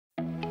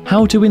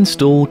How to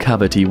install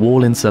cavity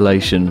wall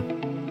insulation.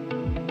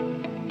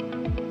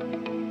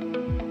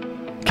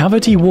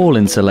 Cavity wall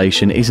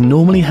insulation is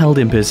normally held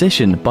in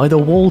position by the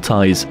wall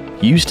ties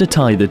used to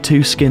tie the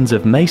two skins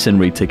of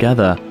masonry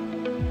together.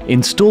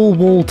 Install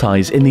wall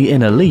ties in the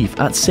inner leaf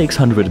at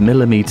 600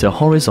 mm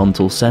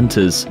horizontal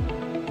centers.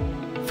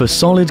 For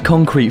solid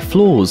concrete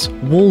floors,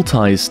 wall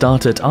ties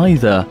start at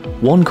either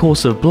one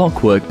course of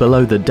blockwork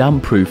below the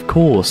damp-proof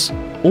course,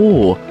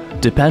 or,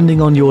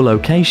 depending on your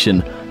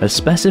location, a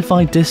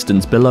specified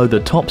distance below the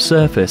top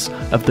surface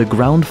of the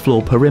ground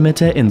floor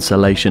perimeter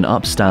insulation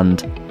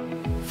upstand.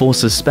 For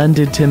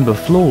suspended timber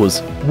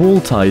floors,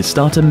 wall ties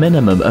start a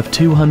minimum of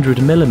 200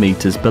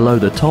 mm below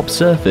the top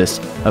surface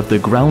of the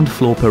ground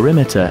floor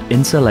perimeter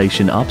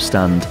insulation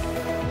upstand.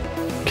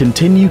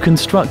 Continue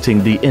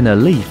constructing the inner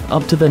leaf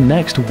up to the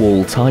next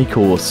wall tie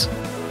course.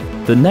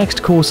 The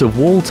next course of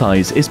wall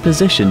ties is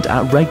positioned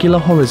at regular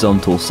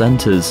horizontal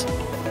centers.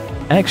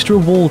 Extra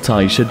wall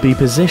ties should be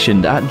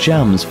positioned at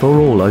jambs for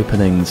all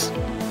openings.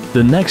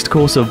 The next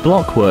course of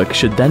blockwork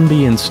should then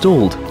be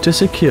installed to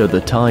secure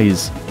the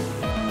ties.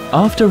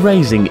 After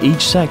raising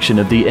each section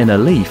of the inner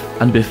leaf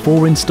and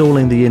before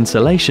installing the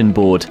insulation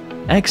board,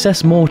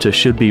 excess mortar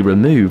should be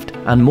removed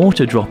and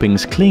mortar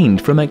droppings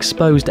cleaned from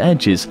exposed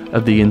edges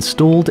of the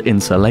installed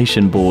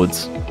insulation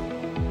boards.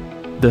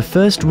 The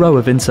first row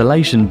of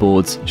insulation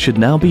boards should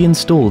now be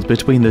installed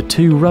between the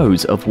two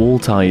rows of wall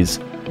ties.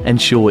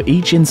 Ensure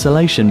each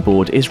insulation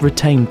board is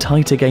retained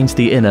tight against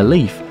the inner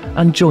leaf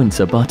and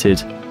joints are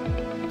butted.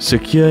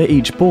 Secure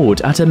each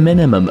board at a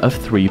minimum of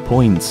 3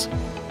 points.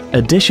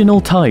 Additional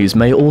ties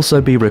may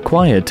also be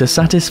required to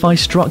satisfy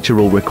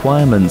structural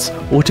requirements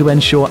or to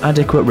ensure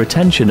adequate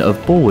retention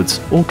of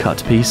boards or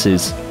cut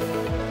pieces.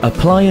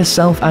 Apply a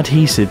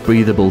self-adhesive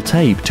breathable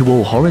tape to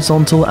all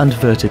horizontal and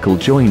vertical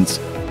joints,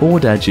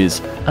 board edges,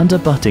 and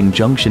abutting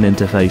junction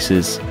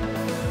interfaces.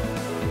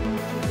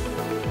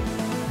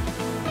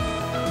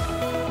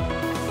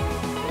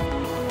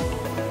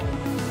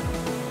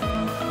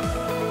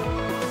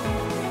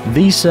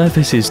 These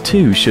surfaces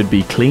too should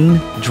be clean,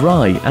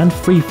 dry and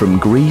free from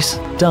grease,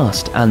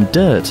 dust and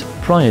dirt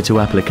prior to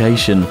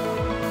application.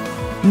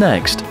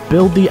 Next,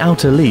 build the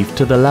outer leaf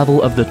to the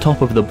level of the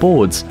top of the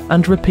boards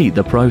and repeat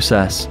the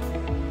process.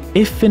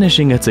 If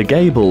finishing at a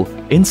gable,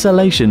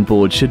 insulation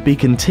board should be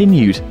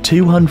continued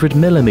 200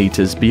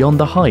 mm beyond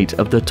the height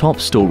of the top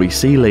story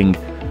ceiling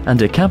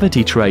and a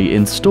cavity tray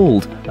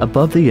installed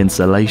above the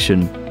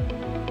insulation.